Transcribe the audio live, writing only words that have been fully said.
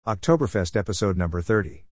Oktoberfest episode number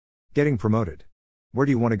 30. Getting promoted. Where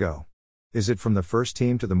do you want to go? Is it from the first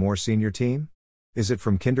team to the more senior team? Is it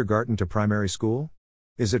from kindergarten to primary school?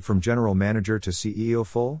 Is it from general manager to CEO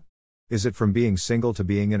full? Is it from being single to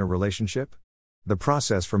being in a relationship? The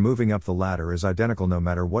process for moving up the ladder is identical no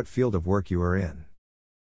matter what field of work you are in.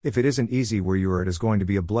 If it isn't easy where you are, it is going to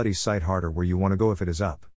be a bloody sight harder where you want to go if it is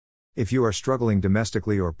up. If you are struggling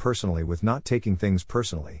domestically or personally with not taking things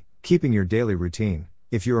personally, keeping your daily routine,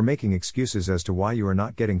 if you are making excuses as to why you are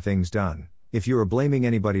not getting things done, if you are blaming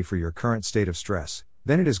anybody for your current state of stress,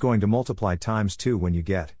 then it is going to multiply times 2 when you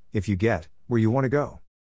get, if you get, where you want to go.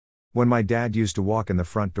 When my dad used to walk in the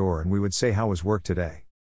front door and we would say, "How was work today?"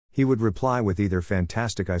 he would reply with either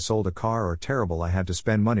 "Fantastic, I sold a car," or "Terrible, I had to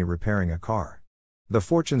spend money repairing a car." The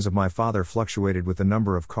fortunes of my father fluctuated with the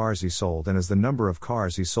number of cars he sold, and as the number of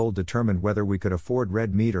cars he sold determined whether we could afford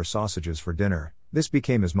red meat or sausages for dinner, this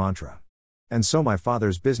became his mantra. And so my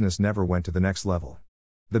father's business never went to the next level.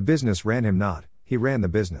 The business ran him not, he ran the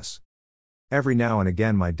business. Every now and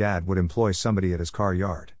again my dad would employ somebody at his car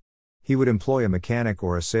yard. He would employ a mechanic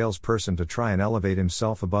or a salesperson to try and elevate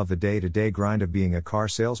himself above the day-to-day grind of being a car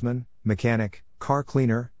salesman, mechanic, car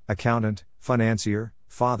cleaner, accountant, financier,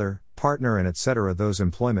 father, partner, and etc. Those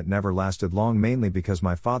employment never lasted long, mainly because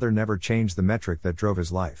my father never changed the metric that drove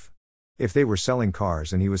his life. If they were selling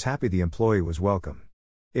cars and he was happy, the employee was welcome.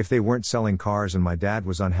 If they weren't selling cars and my dad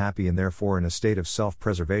was unhappy and therefore in a state of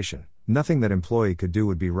self-preservation, nothing that employee could do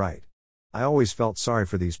would be right. I always felt sorry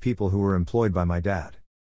for these people who were employed by my dad.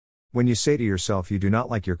 When you say to yourself you do not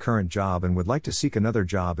like your current job and would like to seek another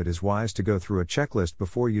job, it is wise to go through a checklist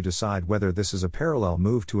before you decide whether this is a parallel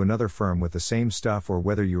move to another firm with the same stuff or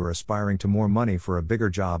whether you are aspiring to more money for a bigger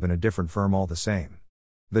job in a different firm all the same.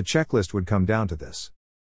 The checklist would come down to this.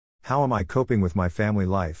 How am I coping with my family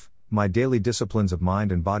life, my daily disciplines of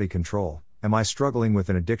mind and body control? Am I struggling with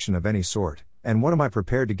an addiction of any sort? And what am I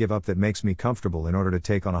prepared to give up that makes me comfortable in order to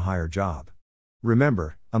take on a higher job?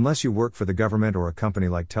 Remember, unless you work for the government or a company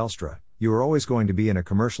like Telstra, you are always going to be in a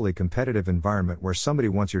commercially competitive environment where somebody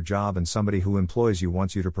wants your job and somebody who employs you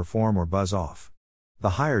wants you to perform or buzz off.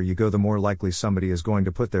 The higher you go, the more likely somebody is going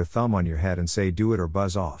to put their thumb on your head and say do it or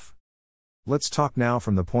buzz off. Let's talk now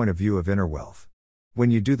from the point of view of inner wealth. When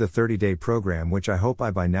you do the 30-day program, which I hope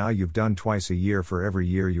by now you've done twice a year for every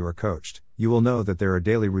year you are coached, you will know that there are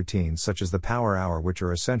daily routines such as the power hour which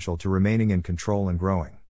are essential to remaining in control and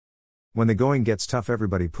growing. When the going gets tough,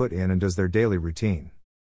 everybody put in and does their daily routine.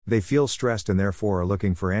 They feel stressed and therefore are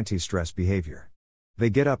looking for anti-stress behavior. They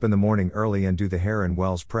get up in the morning early and do the hair and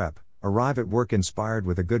wells prep, arrive at work inspired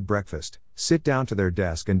with a good breakfast, sit down to their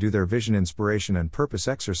desk and do their vision, inspiration and purpose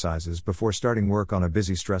exercises before starting work on a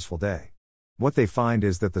busy, stressful day. What they find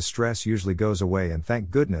is that the stress usually goes away and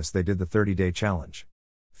thank goodness they did the 30-day challenge.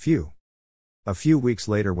 A few weeks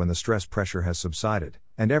later, when the stress pressure has subsided,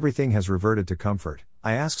 and everything has reverted to comfort,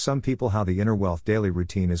 I ask some people how the inner wealth daily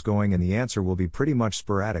routine is going, and the answer will be pretty much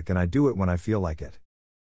sporadic and I do it when I feel like it.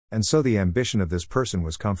 And so the ambition of this person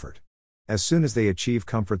was comfort. As soon as they achieve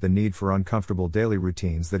comfort, the need for uncomfortable daily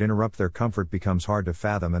routines that interrupt their comfort becomes hard to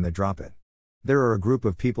fathom and they drop it. There are a group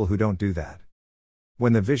of people who don't do that.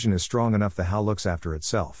 When the vision is strong enough, the how looks after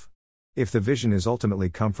itself. If the vision is ultimately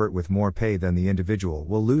comfort with more pay, then the individual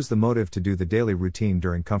will lose the motive to do the daily routine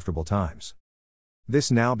during comfortable times. This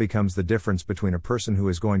now becomes the difference between a person who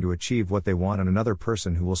is going to achieve what they want and another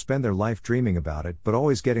person who will spend their life dreaming about it but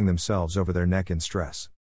always getting themselves over their neck in stress.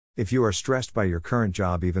 If you are stressed by your current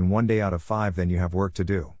job even 1 day out of 5, then you have work to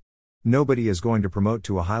do. Nobody is going to promote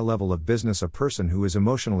to a high level of business a person who is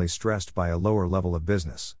emotionally stressed by a lower level of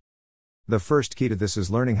business. The first key to this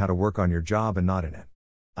is learning how to work on your job and not in it.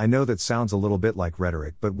 I know that sounds a little bit like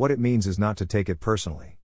rhetoric, but what it means is not to take it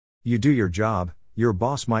personally. You do your job, your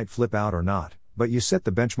boss might flip out or not, but you set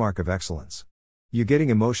the benchmark of excellence. You getting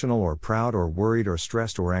emotional or proud or worried or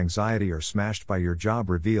stressed or anxiety or smashed by your job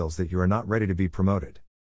reveals that you are not ready to be promoted.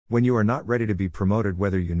 When you are not ready to be promoted,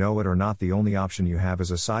 whether you know it or not, the only option you have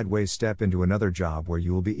is a sideways step into another job where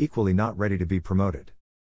you will be equally not ready to be promoted.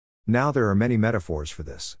 Now there are many metaphors for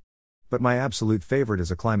this. But my absolute favorite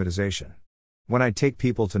is acclimatization. When I take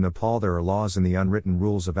people to Nepal, there are laws in the unwritten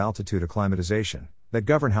rules of altitude acclimatization that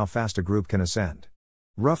govern how fast a group can ascend.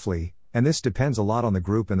 Roughly, and this depends a lot on the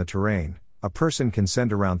group and the terrain, a person can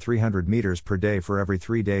ascend around 300 meters per day for every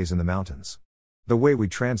 3 days in the mountains. The way we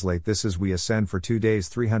translate this is we ascend for 2 days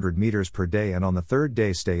 300 meters per day and on the 3rd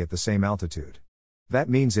day stay at the same altitude. That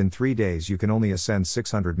means in 3 days you can only ascend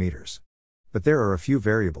 600 meters. But there are a few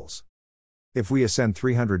variables. If we ascend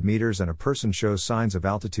 300 meters and a person shows signs of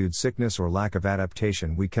altitude sickness or lack of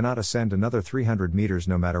adaptation, we cannot ascend another 300 meters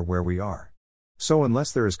no matter where we are. So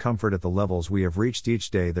unless there is comfort at the levels we have reached each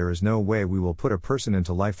day, there is no way we will put a person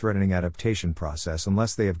into life-threatening adaptation process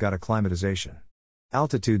unless they have got acclimatization.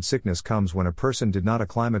 Altitude sickness comes when a person did not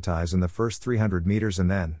acclimatize in the first 300 meters and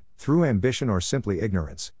then, through ambition or simply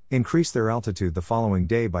ignorance, increase their altitude the following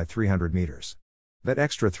day by 300 meters. That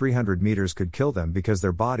extra 300 meters could kill them because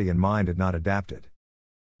their body and mind had not adapted.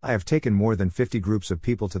 I have taken more than 50 groups of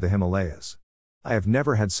people to the Himalayas. I have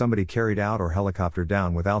never had somebody carried out or helicoptered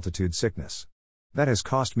down with altitude sickness. That has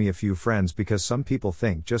cost me a few friends because some people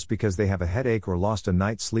think just because they have a headache or lost a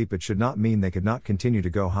night's sleep it should not mean they could not continue to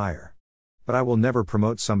go higher. But I will never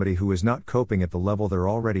promote somebody who is not coping at the level they're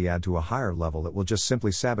already at to a higher level. It will just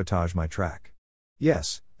simply sabotage my track.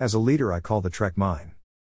 Yes, as a leader I call the trek mine.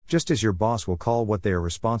 Just as your boss will call what they are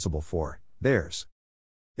responsible for, theirs.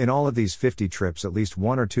 In all of these 50 trips at least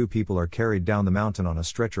 1 or 2 people are carried down the mountain on a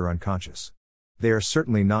stretcher unconscious. They are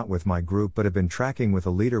certainly not with my group but have been tracking with a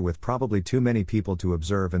leader with probably too many people to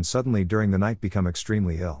observe and suddenly during the night become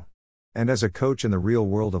extremely ill. And as a coach in the real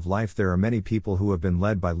world of life there are many people who have been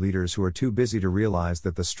led by leaders who are too busy to realize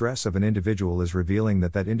that the stress of an individual is revealing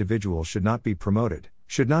that that individual should not be promoted,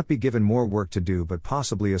 should not be given more work to do but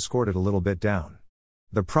possibly escorted a little bit down.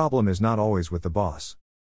 The problem is not always with the boss.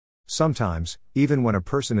 Sometimes, even when a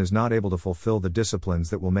person is not able to fulfill the disciplines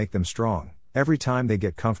that will make them strong, every time they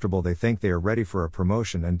get comfortable they think they are ready for a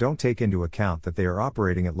promotion and don't take into account that they are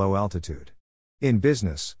operating at low altitude. In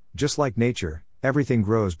business, just like nature, everything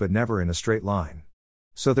grows but never in a straight line.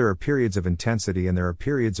 So there are periods of intensity and there are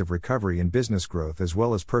periods of recovery in business growth as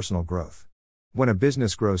well as personal growth. When a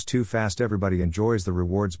business grows too fast everybody enjoys the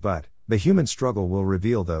rewards but the human struggle will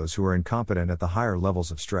reveal those who are incompetent at the higher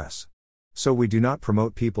levels of stress. So we do not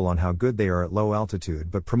promote people on how good they are at low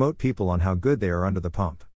altitude but promote people on how good they are under the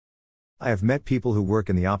pump. I have met people who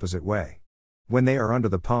work in the opposite way. When they are under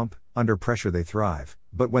the pump, under pressure they thrive,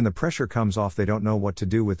 but when the pressure comes off they don't know what to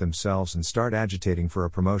do with themselves and start agitating for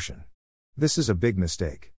a promotion. This is a big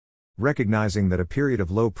mistake. Recognizing that a period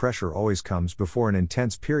of low pressure always comes before an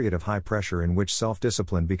intense period of high pressure in which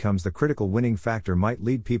self-discipline becomes the critical winning factor might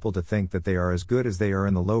lead people to think that they are as good as they are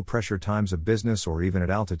in the low pressure times of business or even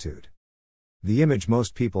at altitude. The image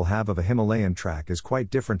most people have of a Himalayan track is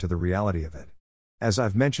quite different to the reality of it. As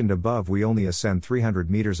I've mentioned above, we only ascend 300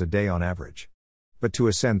 meters a day on average. But to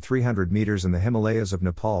ascend 300 meters in the Himalayas of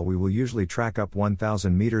Nepal we will usually track up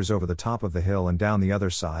 1,000 meters over the top of the hill and down the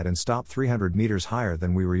other side and stop 300 meters higher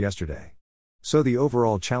than we were yesterday. So the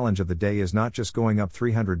overall challenge of the day is not just going up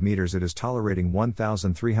 300 meters, it is tolerating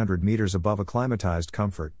 1,300 meters above acclimatized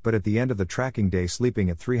comfort, but at the end of the tracking day sleeping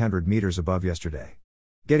at 300 meters above yesterday.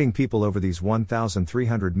 Getting people over these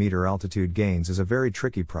 1,300 meter altitude gains is a very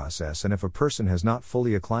tricky process, and if a person has not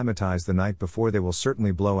fully acclimatized the night before they will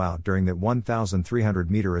certainly blow out during that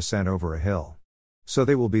 1,300 meter ascent over a hill. So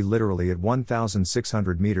they will be literally at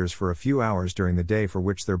 1,600 meters for a few hours during the day for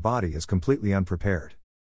which their body is completely unprepared.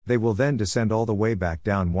 They will then descend all the way back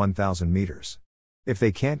down 1,000 meters. If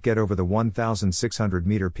they can't get over the 1,600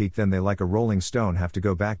 meter peak then they like a rolling stone have to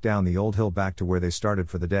go back down the old hill back to where they started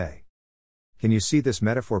for the day. Can you see this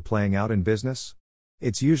metaphor playing out in business?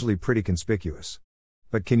 It's usually pretty conspicuous.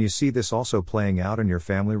 But can you see this also playing out in your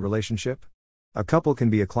family relationship? A couple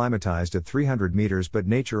can be acclimatized at 300 meters but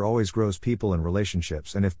nature always grows people and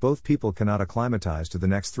relationships, and if both people cannot acclimatize to the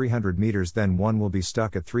next 300 meters then one will be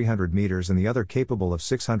stuck at 300 meters and the other capable of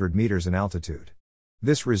 600 meters in altitude.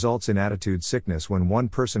 This results in attitude sickness when one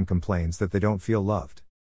person complains that they don't feel loved.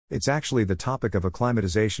 It's actually the topic of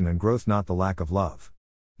acclimatization and growth, not the lack of love.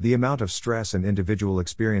 The amount of stress and individual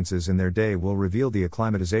experiences in their day will reveal the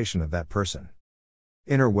acclimatization of that person.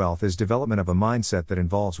 Inner wealth is development of a mindset that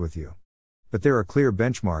involves with you. But there are clear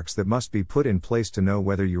benchmarks that must be put in place to know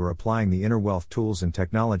whether you are applying the inner wealth tools and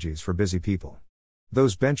technologies for busy people.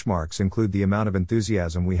 Those benchmarks include the amount of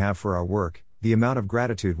enthusiasm we have for our work, the amount of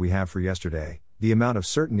gratitude we have for yesterday, the amount of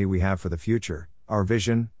certainty we have for the future, our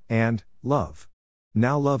vision, and love.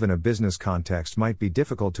 Now, love in a business context might be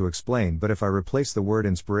difficult to explain, but if I replace the word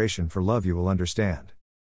inspiration for love you will understand.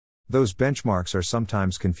 Those benchmarks are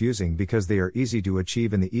sometimes confusing because they are easy to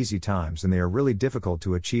achieve in the easy times and they are really difficult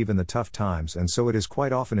to achieve in the tough times, and so it is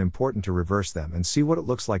quite often important to reverse them and see what it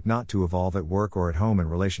looks like not to evolve at work or at home in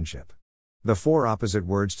relationship. The 4 opposite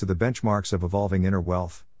words to the benchmarks of evolving inner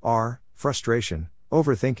wealth are frustration,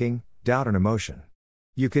 overthinking, doubt and emotion.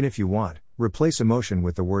 You can, if you want, replace emotion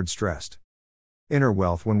with the word stressed. Inner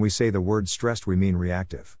wealth. When we say the word stressed we mean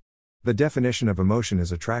reactive. The definition of emotion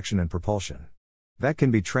is attraction and propulsion. That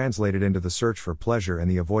can be translated into the search for pleasure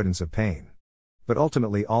and the avoidance of pain. But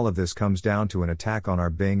ultimately all of this comes down to an attack on our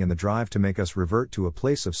being and the drive to make us revert to a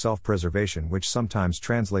place of self-preservation, which sometimes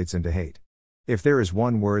translates into hate. If there is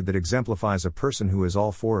one word that exemplifies a person who is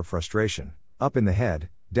all for frustration, up in the head,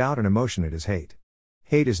 doubt and emotion, it is hate.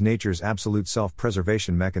 Hate is nature's absolute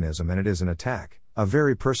self-preservation mechanism, and it is an attack, a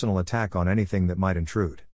very personal attack on anything that might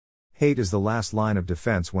intrude. Hate is the last line of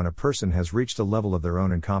defense when a person has reached a level of their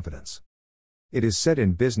own incompetence. It is said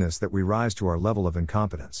in business that we rise to our level of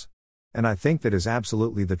incompetence. And I think that is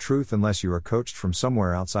absolutely the truth unless you are coached from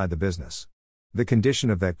somewhere outside the business. The condition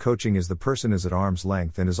of that coaching is the person is at arm's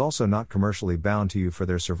length and is also not commercially bound to you for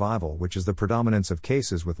their survival, which is the predominance of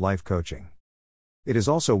cases with life coaching. It is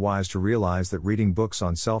also wise to realize that reading books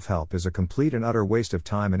on self-help is a complete and utter waste of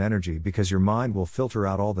time and energy, because your mind will filter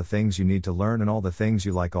out all the things you need to learn and all the things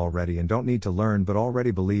you like already and don't need to learn but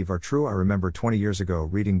already believe are true. I remember 20 years ago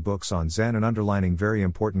reading books on Zen and underlining very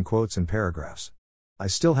important quotes and paragraphs. I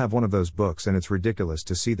still have one of those books, and it's ridiculous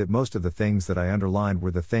to see that most of the things that I underlined were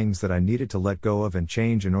the things that I needed to let go of and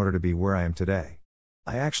change in order to be where I am today.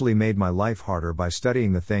 I actually made my life harder by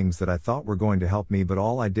studying the things that I thought were going to help me, but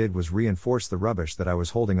all I did was reinforce the rubbish that I was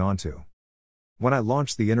holding on to. When I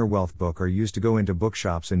launched the Inner Wealth book, I used to go into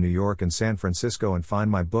bookshops in New York and San Francisco and find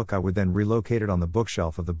my book. I would then relocate it on the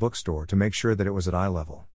bookshelf of the bookstore to make sure that it was at eye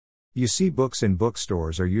level. You see, books in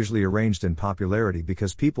bookstores are usually arranged in popularity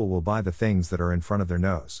because people will buy the things that are in front of their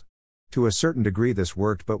nose. To a certain degree this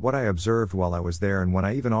worked, but what I observed while I was there, and when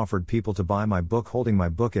I even offered people to buy my book holding my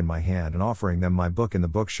book in my hand and offering them my book in the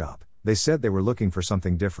bookshop, they said they were looking for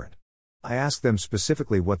something different. I asked them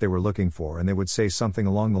specifically what they were looking for, and they would say something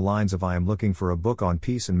along the lines of, I am looking for a book on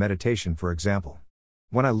peace and meditation, for example.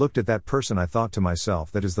 When I looked at that person, I thought to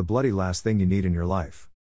myself, that is the bloody last thing you need in your life.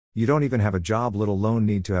 You don't even have a job, let alone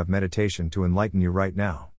need to have meditation to enlighten you right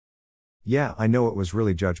now. Yeah, I know it was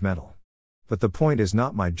really judgmental. But the point is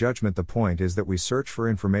not my judgment, the point is that we search for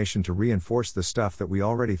information to reinforce the stuff that we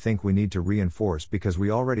already think we need to reinforce, because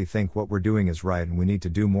we already think what we're doing is right and we need to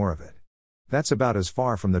do more of it. That's about as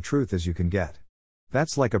far from the truth as you can get.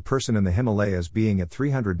 That's like a person in the Himalayas being at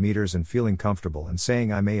 300 meters and feeling comfortable and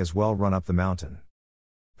saying, I may as well run up the mountain.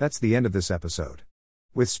 That's the end of this episode.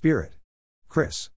 With Spirit. Chris.